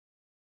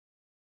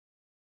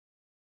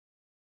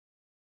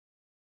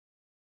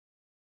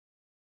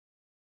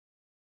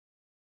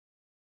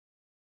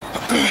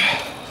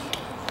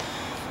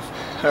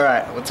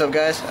Alright, what's up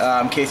guys?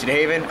 I'm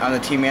DeHaven. I'm the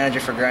team manager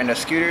for Grind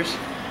Scooters,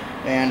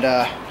 and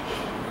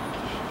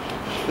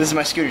this is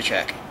my scooter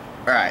check.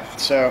 Alright,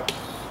 so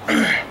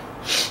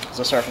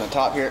let's start from the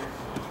top here.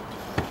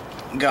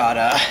 Got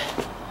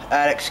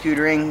Addict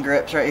scootering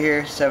grips right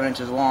here, 7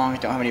 inches long.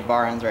 Don't have any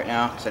bar ends right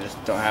now because I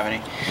just don't have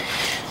any.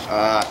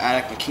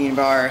 Addict McKean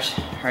bars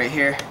right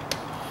here.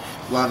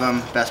 Love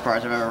them, best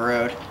bars I've ever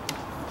rode.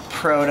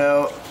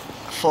 Proto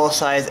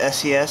full-size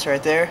SCS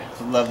right there.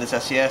 Love this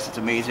SCS, it's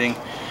amazing.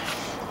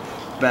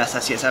 Best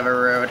SCS I've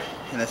ever rode,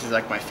 and this is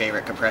like my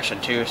favorite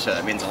compression too, so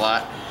that means a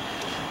lot.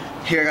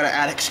 Here I got an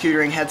Addict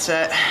scootering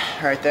headset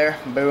right there,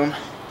 boom.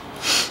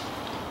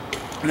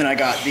 And then I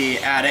got the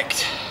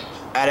Addict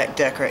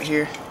deck right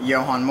here,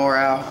 Johan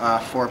Morau,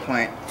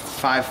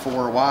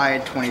 4.54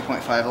 wide,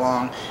 20.5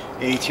 long,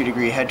 82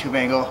 degree head tube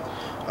angle.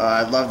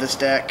 I love this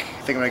deck.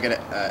 I think I'm gonna get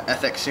an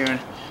ethics soon,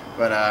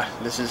 but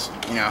this is,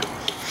 you know,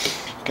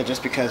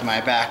 just because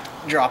my back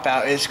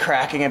dropout is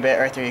cracking a bit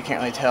right there. You can't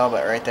really tell,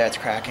 but right there it's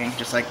cracking,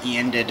 just like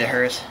Ian did to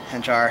hers.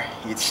 Henchar,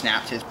 he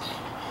snapped his.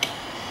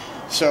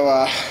 So,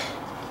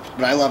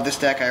 but I love this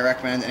deck. I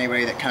recommend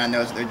anybody that kind of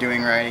knows what they're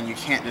doing riding. You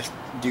can't just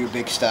do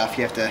big stuff.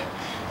 You have to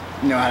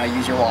know how to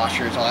use your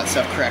washers, all that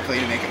stuff correctly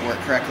to make it work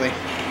correctly.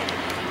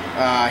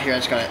 Here I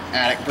just got an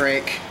Addict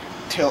brake,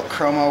 tilt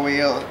chromo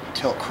wheel,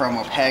 tilt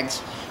chromo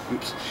pegs.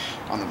 Oops,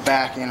 on the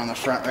back and on the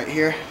front right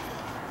here.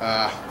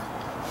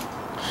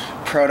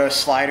 Proto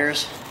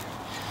sliders,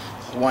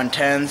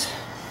 110s.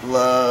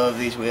 Love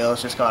these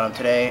wheels, just got them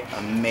today.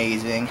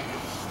 Amazing.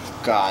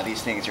 God,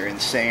 these things are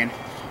insane.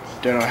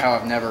 Don't know how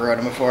I've never rode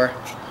them before.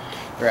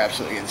 They're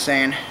absolutely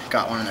insane.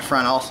 Got one in the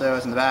front also,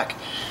 is in the back.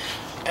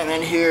 And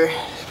then here,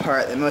 the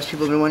part that most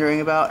people have been wondering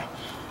about,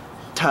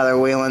 Tyler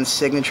Whelan's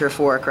signature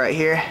fork right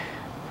here.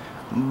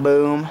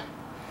 Boom.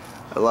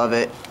 I love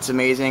it. It's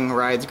amazing.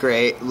 Rides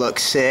great.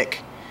 Looks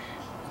sick.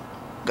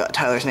 Got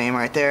Tyler's name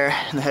right there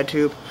in the head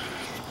tube.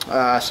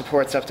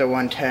 Supports up to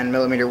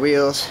 110mm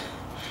wheels.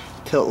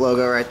 Tilt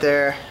logo right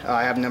there.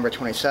 I have number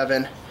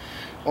 27.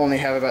 Only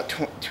have about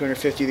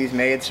 250 of these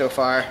made so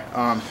far.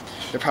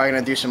 They're probably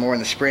going to do some more in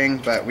the spring,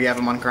 but we have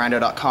them on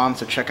grindo.com,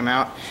 so check them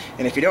out.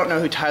 And if you don't know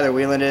who Tyler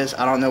Whelan is,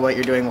 I don't know what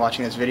you're doing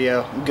watching this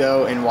video.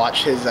 Go and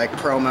watch his like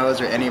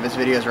promos or any of his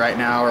videos right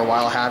now or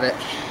while I have it.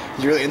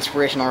 He's a really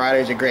inspirational rider.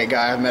 He's a great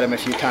guy. I've met him a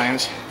few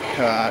times.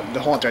 The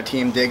whole entire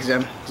team digs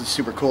him. He's a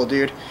super cool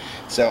dude.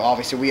 So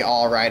obviously we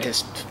all ride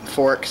his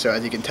fork, so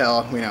as you can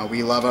tell, you know,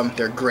 we love him.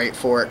 They're great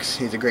forks.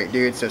 He's a great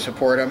dude, so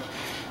support him.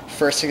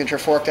 First signature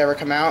fork to ever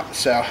come out,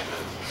 so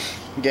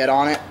get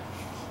on it.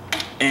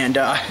 And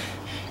got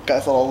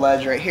this little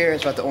ledge right here.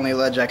 It's about the only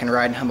ledge I can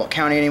ride in Humboldt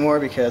County anymore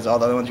because all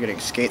the other ones are getting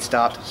skate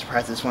stopped. I'm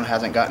surprised this one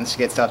hasn't gotten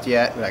skate stopped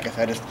yet, but I guess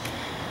I just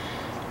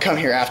come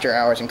here after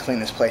hours and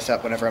clean this place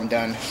up whenever I'm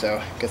done, so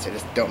I guess I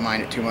just don't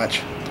mind it too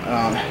much.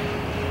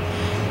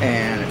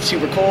 And it's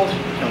super cold.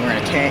 I'm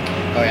wearing a tank.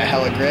 Oh yeah,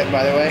 hella grip,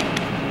 by the way.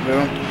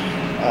 Boom.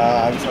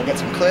 So I'll get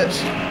some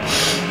clips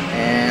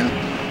and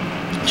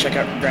check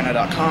out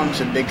grindo.com.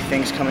 Some big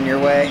things coming your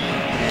way,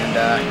 and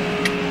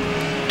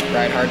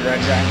ride hard, ride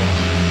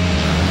grinding.